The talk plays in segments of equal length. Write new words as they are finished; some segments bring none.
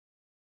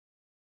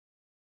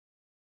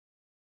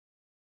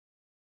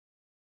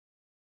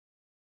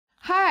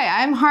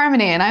Hi, I'm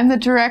Harmony, and I'm the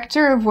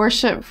Director of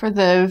Worship for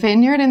the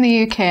Vineyard in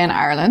the UK and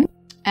Ireland.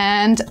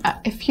 And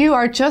if you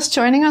are just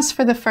joining us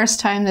for the first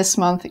time this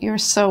month, you're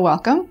so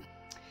welcome.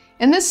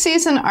 In this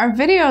season, our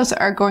videos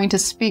are going to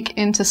speak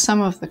into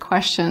some of the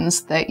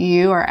questions that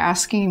you are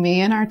asking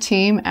me and our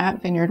team at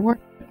Vineyard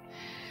Worship.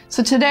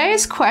 So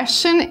today's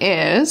question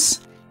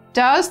is,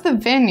 does the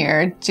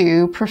Vineyard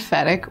do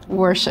prophetic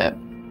worship?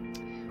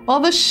 Well,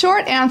 the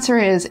short answer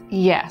is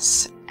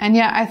yes. And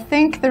yet I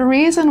think the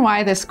reason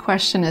why this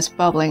question is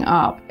bubbling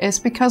up is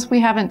because we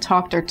haven't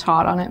talked or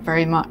taught on it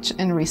very much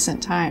in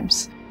recent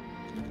times.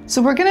 So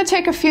we're going to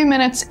take a few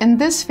minutes in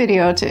this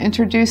video to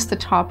introduce the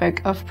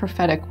topic of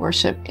prophetic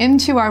worship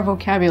into our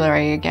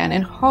vocabulary again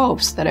in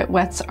hopes that it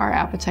whets our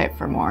appetite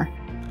for more.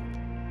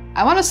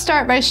 I want to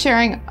start by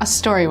sharing a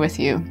story with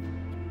you.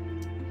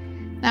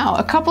 Now,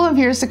 a couple of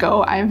years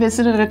ago, I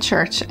visited a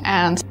church,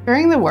 and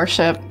during the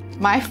worship,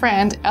 my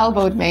friend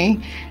elbowed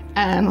me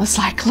and was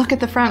like, look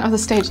at the front of the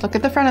stage, look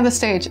at the front of the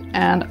stage.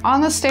 And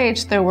on the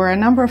stage, there were a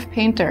number of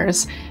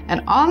painters.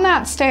 And on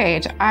that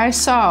stage, I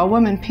saw a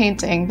woman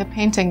painting the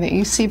painting that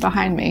you see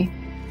behind me,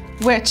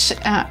 which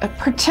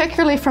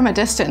particularly from a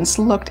distance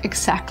looked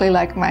exactly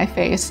like my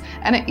face.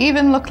 And it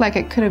even looked like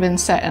it could have been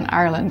set in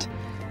Ireland.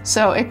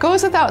 So it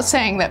goes without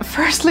saying that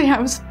firstly, I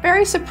was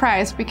very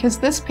surprised because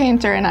this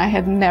painter and I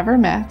had never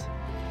met.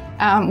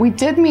 We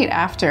did meet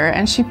after,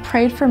 and she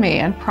prayed for me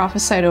and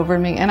prophesied over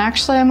me. And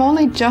actually, I'm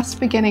only just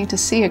beginning to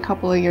see a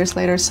couple of years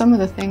later some of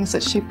the things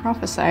that she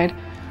prophesied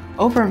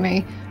over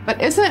me.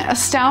 But isn't it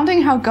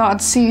astounding how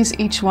God sees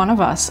each one of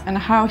us and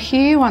how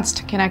He wants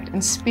to connect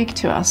and speak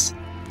to us?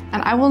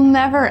 And I will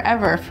never,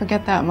 ever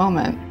forget that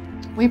moment.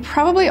 We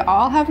probably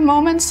all have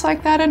moments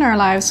like that in our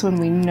lives when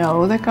we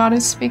know that God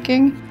is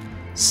speaking.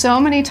 So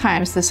many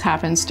times this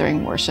happens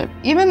during worship.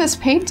 Even this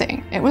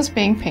painting, it was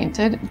being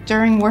painted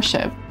during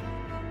worship.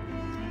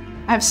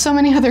 I have so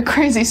many other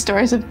crazy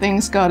stories of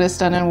things God has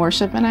done in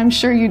worship, and I'm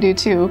sure you do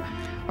too,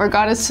 where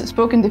God has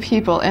spoken to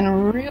people in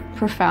real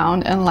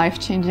profound and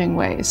life-changing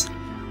ways.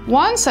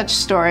 One such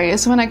story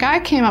is when a guy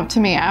came up to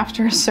me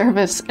after a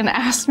service and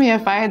asked me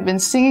if I had been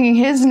singing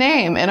his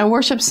name in a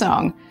worship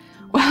song.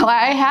 Well,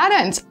 I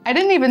hadn't. I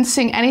didn't even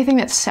sing anything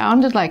that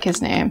sounded like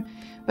his name,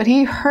 but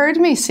he heard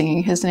me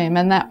singing his name,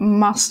 and that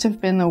must have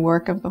been the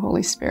work of the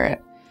Holy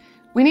Spirit.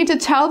 We need to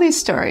tell these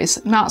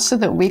stories, not so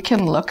that we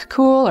can look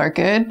cool or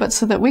good, but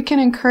so that we can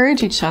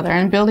encourage each other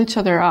and build each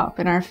other up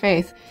in our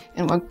faith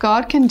in what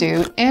God can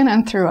do in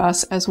and through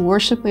us as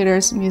worship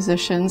leaders,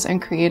 musicians, and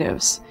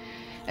creatives.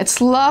 It's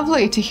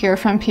lovely to hear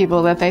from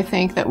people that they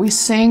think that we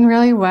sing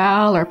really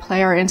well or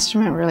play our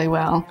instrument really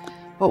well.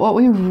 But what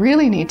we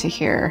really need to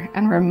hear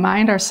and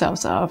remind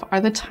ourselves of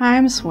are the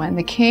times when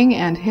the King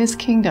and His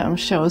kingdom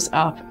shows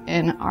up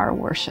in our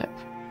worship.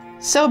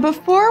 So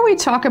before we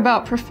talk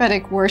about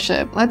prophetic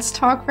worship, let's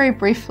talk very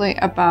briefly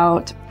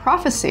about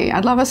prophecy.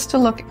 I'd love us to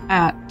look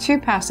at two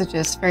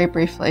passages very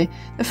briefly.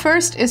 The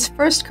first is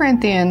 1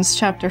 Corinthians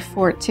chapter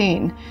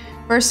 14.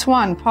 Verse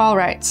 1, Paul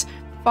writes,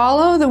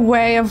 "Follow the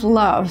way of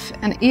love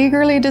and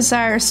eagerly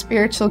desire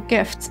spiritual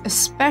gifts,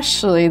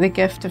 especially the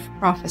gift of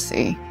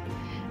prophecy."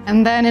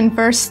 And then in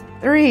verse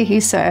 3 he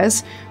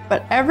says,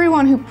 "But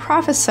everyone who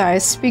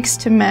prophesies speaks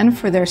to men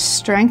for their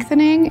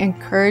strengthening,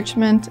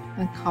 encouragement,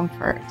 and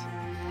comfort."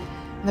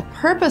 The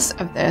purpose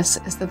of this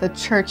is that the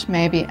church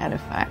may be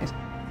edified.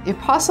 The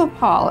Apostle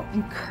Paul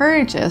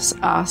encourages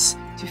us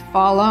to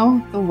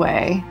follow the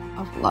way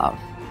of love.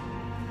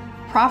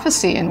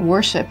 Prophecy in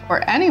worship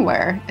or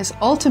anywhere is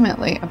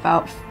ultimately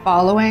about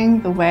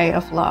following the way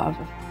of love,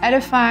 of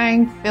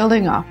edifying,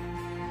 building up.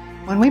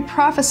 When we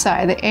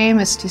prophesy, the aim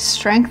is to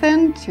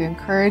strengthen, to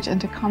encourage, and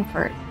to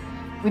comfort.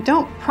 We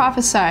don't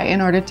prophesy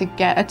in order to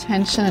get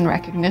attention and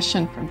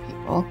recognition from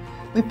people.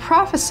 We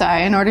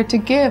prophesy in order to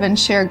give and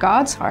share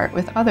God's heart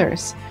with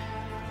others.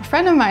 A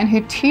friend of mine who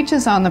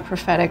teaches on the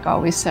prophetic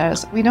always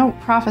says, we don't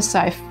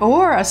prophesy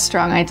for a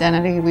strong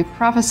identity, we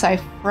prophesy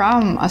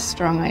from a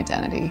strong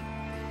identity.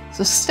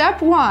 So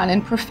step one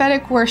in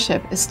prophetic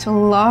worship is to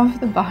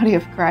love the body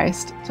of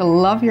Christ, to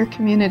love your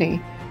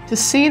community, to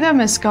see them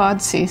as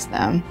God sees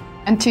them,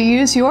 and to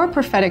use your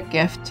prophetic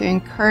gift to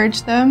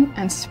encourage them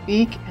and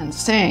speak and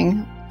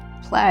sing,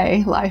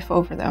 play life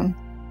over them.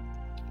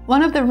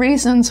 One of the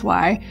reasons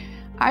why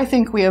I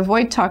think we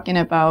avoid talking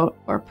about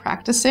or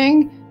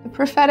practicing the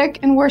prophetic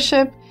in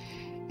worship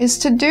is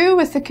to do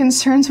with the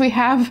concerns we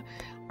have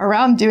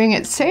around doing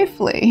it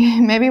safely.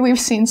 Maybe we've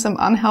seen some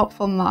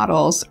unhelpful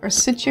models or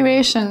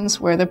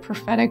situations where the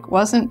prophetic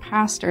wasn't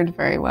pastored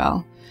very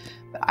well.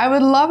 But I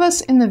would love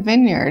us in the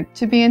Vineyard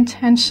to be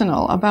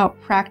intentional about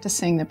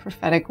practicing the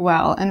prophetic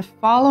well and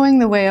following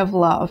the way of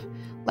love.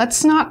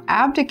 Let's not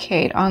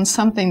abdicate on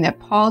something that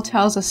Paul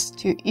tells us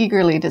to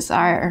eagerly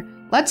desire.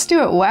 Let's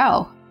do it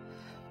well.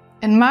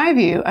 In my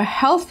view, a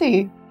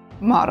healthy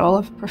model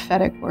of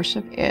prophetic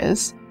worship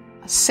is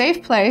a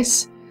safe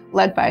place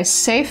led by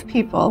safe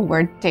people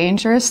where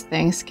dangerous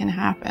things can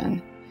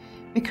happen.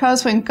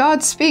 Because when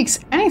God speaks,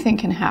 anything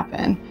can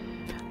happen.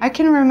 I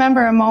can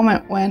remember a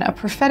moment when a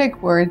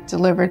prophetic word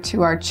delivered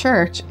to our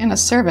church in a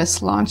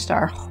service launched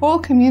our whole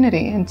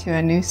community into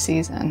a new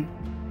season.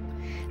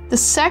 The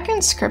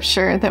second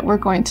scripture that we're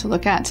going to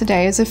look at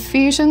today is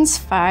Ephesians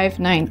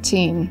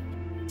 5:19.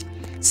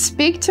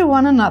 Speak to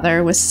one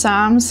another with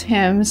psalms,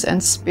 hymns,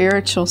 and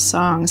spiritual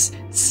songs.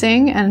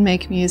 Sing and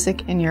make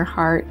music in your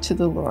heart to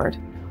the Lord,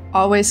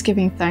 always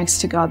giving thanks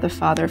to God the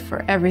Father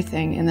for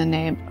everything in the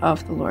name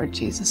of the Lord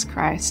Jesus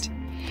Christ.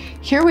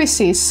 Here we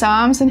see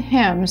psalms and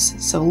hymns,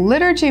 so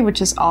liturgy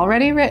which is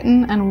already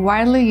written and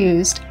widely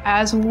used,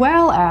 as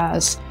well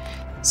as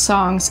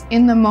songs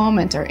in the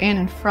moment or in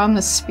and from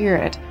the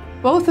Spirit.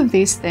 Both of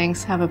these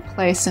things have a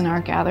place in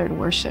our gathered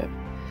worship.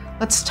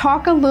 Let's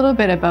talk a little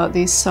bit about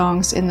these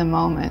songs in the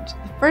moment.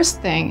 The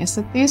first thing is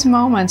that these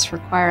moments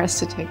require us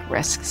to take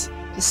risks,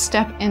 to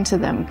step into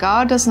them.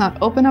 God does not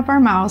open up our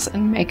mouths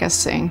and make us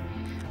sing.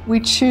 We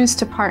choose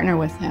to partner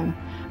with Him.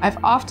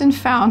 I've often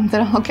found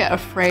that I'll get a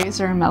phrase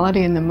or a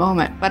melody in the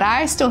moment, but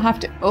I still have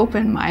to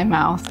open my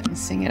mouth and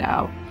sing it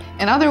out.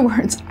 In other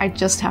words, I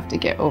just have to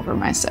get over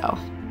myself.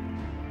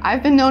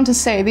 I've been known to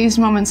say these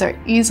moments are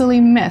easily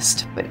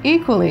missed, but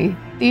equally,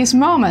 these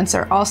moments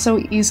are also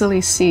easily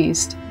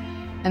seized.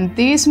 And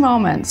these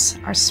moments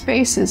are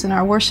spaces in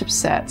our worship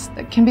sets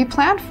that can be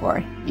planned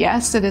for.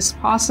 Yes, it is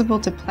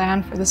possible to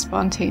plan for the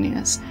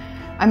spontaneous.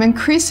 I'm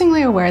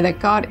increasingly aware that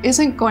God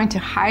isn't going to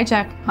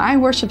hijack my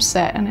worship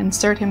set and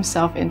insert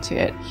Himself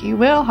into it. He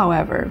will,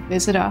 however,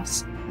 visit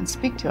us and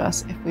speak to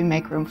us if we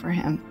make room for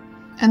Him.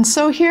 And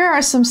so here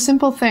are some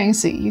simple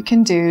things that you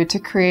can do to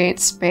create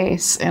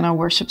space in a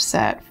worship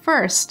set.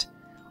 First,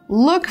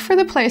 look for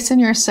the place in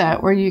your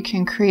set where you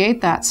can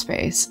create that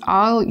space.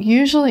 I'll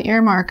usually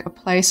earmark a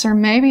place or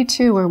maybe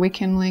two where we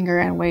can linger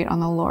and wait on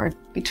the Lord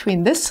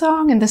between this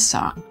song and this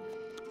song.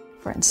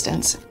 For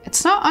instance,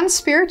 it's not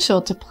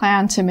unspiritual to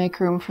plan to make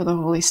room for the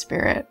Holy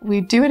Spirit. We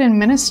do it in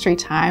ministry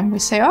time. We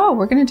say, oh,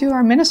 we're going to do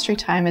our ministry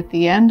time at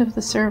the end of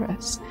the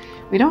service.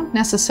 We don't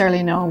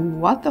necessarily know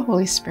what the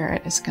Holy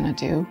Spirit is going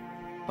to do,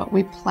 but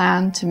we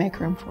plan to make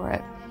room for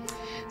it.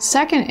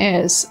 Second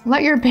is,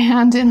 let your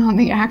band in on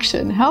the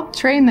action. Help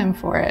train them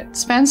for it.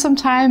 Spend some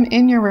time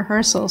in your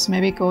rehearsals,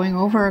 maybe going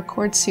over a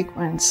chord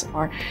sequence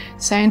or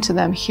saying to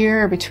them,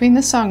 here, between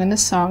this song and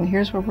this song,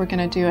 here's where we're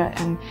going to do it,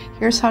 and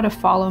here's how to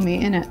follow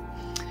me in it.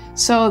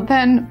 So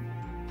then,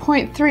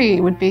 point 3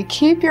 would be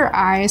keep your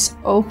eyes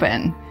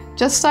open.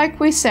 Just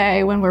like we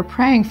say when we're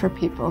praying for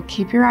people,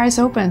 keep your eyes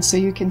open so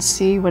you can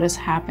see what is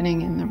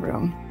happening in the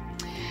room.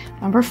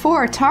 Number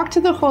 4, talk to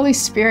the Holy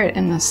Spirit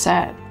in the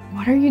set.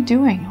 What are you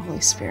doing,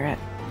 Holy Spirit?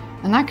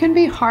 And that can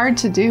be hard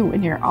to do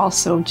when you're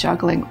also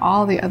juggling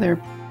all the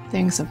other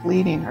things of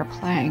leading or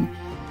playing.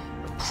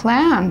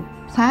 Plan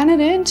it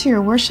into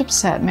your worship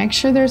set. Make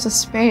sure there's a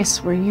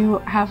space where you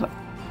have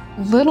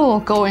little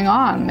going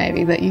on,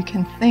 maybe, that you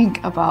can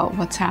think about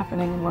what's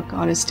happening and what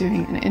God is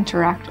doing and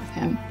interact with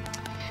Him.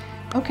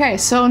 Okay,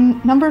 so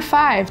number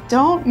 5,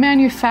 don't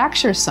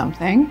manufacture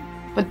something,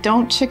 but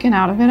don't chicken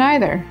out of it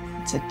either.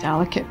 It's a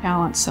delicate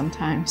balance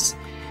sometimes.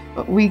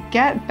 But we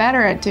get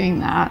better at doing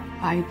that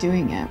by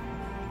doing it.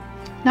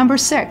 Number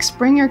 6,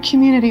 bring your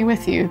community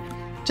with you.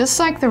 Just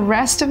like the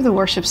rest of the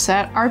worship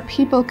set, are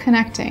people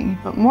connecting?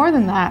 But more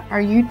than that,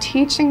 are you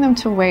teaching them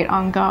to wait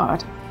on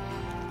God?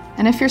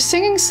 And if you're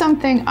singing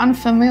something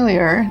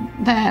unfamiliar,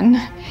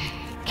 then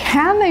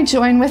can they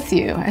join with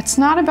you? It's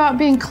not about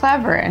being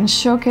clever and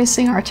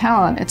showcasing our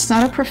talent. It's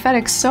not a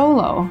prophetic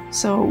solo.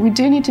 So we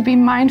do need to be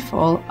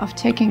mindful of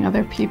taking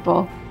other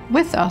people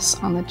with us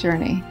on the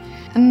journey.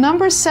 And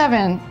number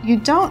 7, you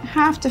don't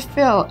have to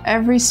fill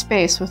every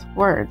space with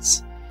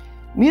words.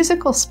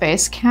 Musical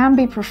space can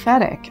be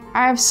prophetic.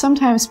 I have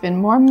sometimes been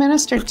more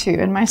ministered to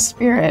in my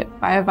spirit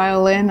by a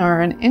violin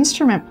or an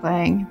instrument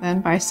playing than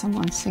by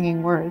someone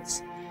singing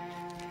words.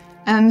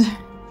 And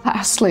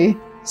lastly,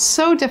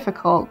 so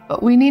difficult,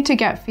 but we need to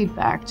get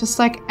feedback. Just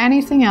like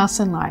anything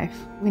else in life,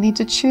 we need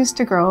to choose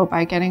to grow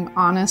by getting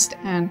honest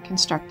and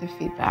constructive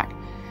feedback.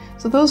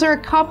 So those are a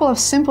couple of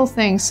simple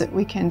things that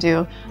we can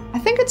do. I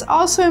think it's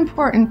also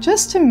important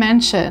just to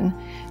mention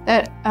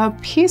that a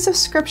piece of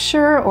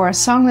scripture or a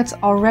song that's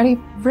already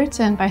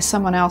written by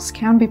someone else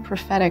can be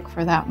prophetic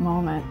for that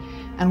moment.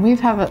 And we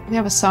have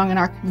a song in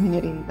our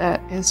community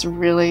that is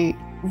really,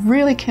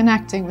 really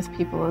connecting with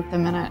people at the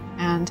minute.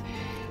 And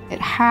it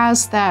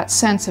has that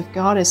sense of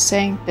God is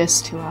saying this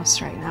to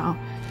us right now.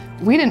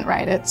 We didn't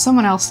write it,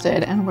 someone else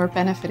did, and we're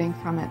benefiting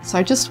from it. So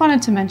I just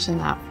wanted to mention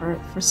that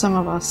for some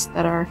of us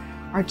that are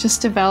just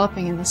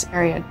developing in this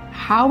area.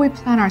 How we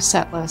plan our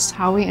set list,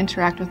 how we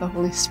interact with the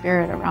Holy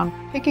Spirit around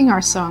picking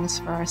our songs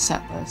for our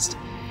set list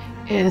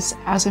is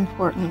as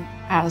important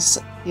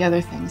as the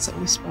other things that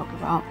we spoke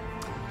about.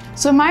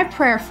 So my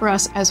prayer for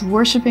us as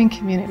worshiping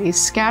communities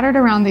scattered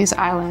around these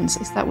islands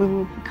is that we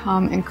will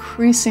become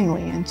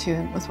increasingly in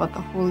tune with what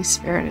the Holy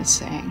Spirit is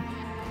saying,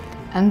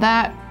 and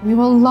that we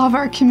will love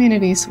our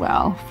communities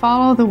well,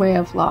 follow the way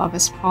of love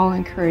as Paul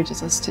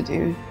encourages us to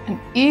do, and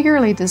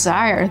eagerly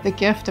desire the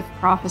gift of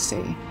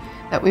prophecy,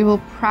 that we will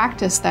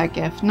practice that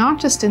gift not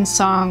just in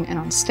song and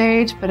on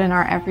stage, but in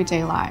our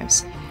everyday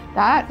lives.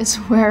 That is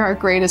where our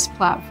greatest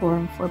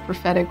platform for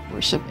prophetic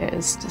worship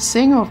is, to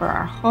sing over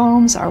our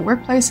homes, our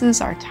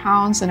workplaces, our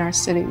towns, and our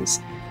cities.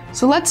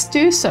 So let's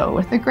do so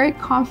with a great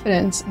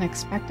confidence and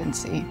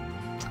expectancy.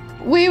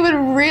 We would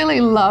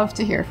really love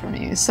to hear from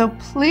you, so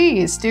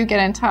please do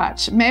get in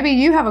touch. Maybe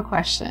you have a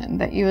question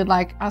that you would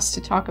like us to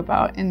talk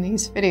about in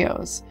these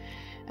videos.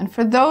 And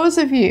for those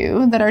of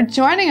you that are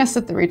joining us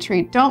at the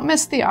retreat, don't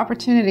miss the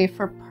opportunity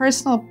for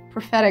personal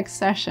prophetic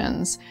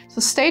sessions.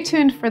 So stay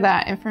tuned for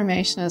that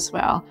information as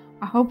well.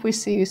 I hope we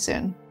see you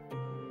soon.